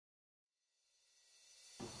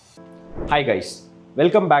Hi guys,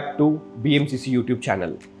 welcome back to BMCC YouTube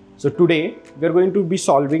channel. So today we are going to be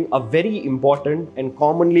solving a very important and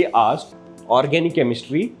commonly asked organic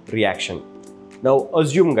chemistry reaction. Now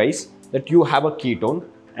assume guys that you have a ketone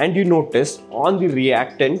and you notice on the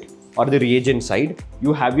reactant or the reagent side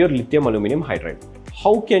you have your lithium aluminum hydride.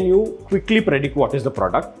 How can you quickly predict what is the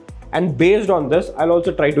product? And based on this, I'll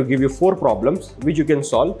also try to give you 4 problems which you can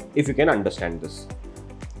solve if you can understand this.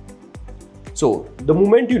 So the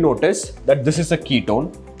moment you notice that this is a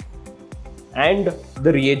ketone and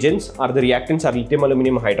the reagents or the reactants are lithium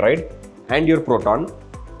aluminum hydride and your proton,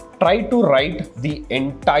 try to write the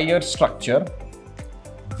entire structure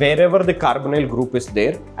wherever the carbonyl group is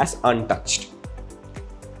there as untouched.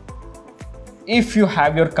 If you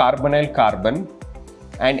have your carbonyl carbon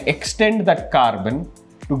and extend that carbon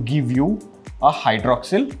to give you a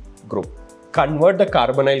hydroxyl group, convert the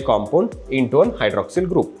carbonyl compound into a hydroxyl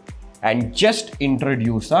group and just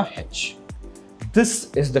introduce a H. This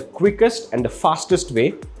is the quickest and the fastest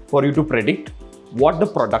way for you to predict what the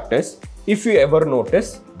product is if you ever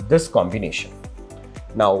notice this combination.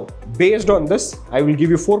 Now, based on this, I will give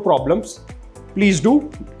you 4 problems. Please do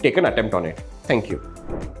take an attempt on it. Thank you.